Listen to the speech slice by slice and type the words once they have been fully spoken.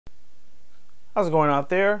How's it going out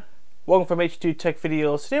there? Welcome from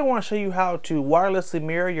H2TechVideos. Today I want to show you how to wirelessly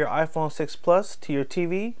mirror your iPhone 6 Plus to your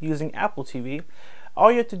TV using Apple TV.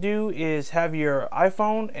 All you have to do is have your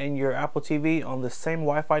iPhone and your Apple TV on the same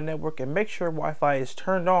Wi-Fi network and make sure Wi-Fi is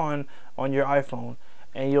turned on your iPhone.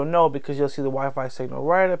 And you'll know because you'll see the Wi-Fi signal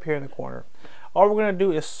right up here in the corner. All we're going to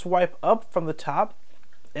do is swipe up from the top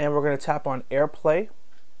and we're going to tap on AirPlay.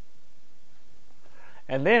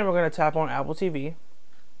 And then we're going to tap on Apple TV.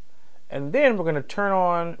 And then we're going to turn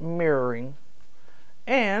on mirroring.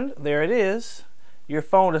 And there it is. Your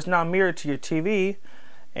phone is now mirrored to your TV.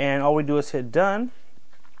 And all we do is hit done.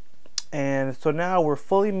 And so now we're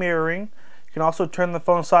fully mirroring. You can also turn the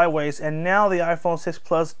phone sideways. And now the iPhone 6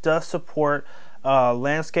 Plus does support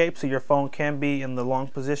landscape. So your phone can be in the long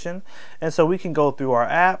position. And so we can go through our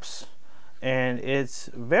apps. And it's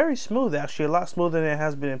very smooth, actually. A lot smoother than it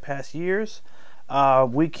has been in past years.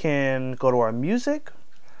 We can go to our music.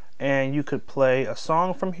 And you could play a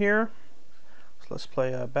song from here. So let's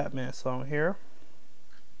play a Batman song here.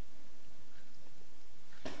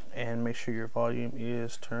 And make sure your volume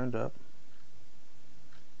is turned up.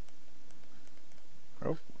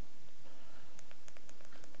 Oh.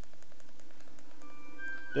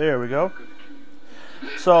 There we go.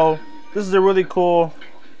 So this is a really cool,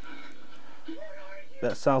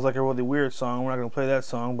 that sounds like a really weird song. We're not going to play that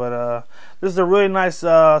song, but this is a really nice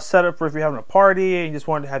setup for if you're having a party and you just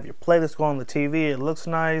wanted to have your playlist go on the TV. It looks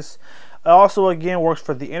nice. It also, again, works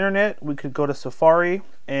for the internet. We could go to Safari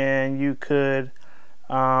and you could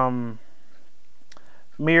mirror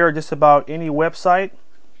just about any website.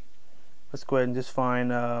 Let's go ahead and just find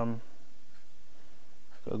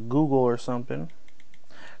Google or something.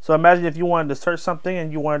 So imagine if you wanted to search something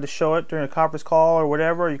and you wanted to show it during a conference call or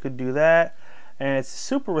whatever, you could do that. And it's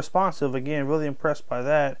super responsive. Again, really impressed by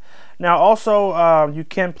that. Now also you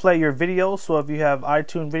can play your videos. So if you have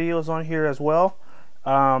iTunes videos on here as well,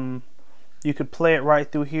 you could play it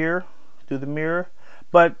right through here, through the mirror.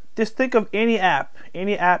 But just think of any app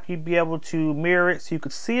you'd be able to mirror it so you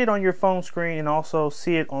could see it on your phone screen and also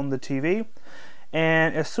see it on the TV.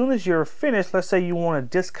 And as soon as you're finished, let's say you want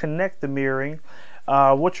to disconnect the mirroring,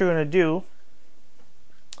 what you're going to do,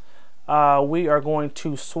 we are going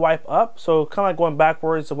to swipe up. So kind of like going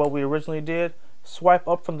backwards of what we originally did. Swipe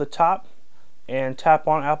up from the top and tap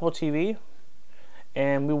on Apple TV.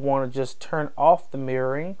 And we want to just turn off the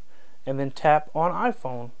mirroring and then tap on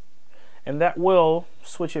iPhone. And that will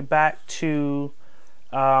switch it back to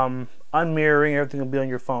unmirroring. Everything will be on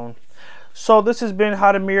your phone. So this has been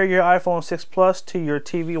how to mirror your iPhone 6 Plus to your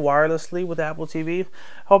TV wirelessly with Apple TV.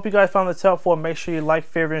 Hope you guys found this helpful. Make sure you like,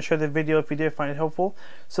 favorite, and share the video if you did find it helpful.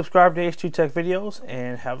 Subscribe to H2TechVideos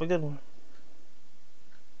and have a good one.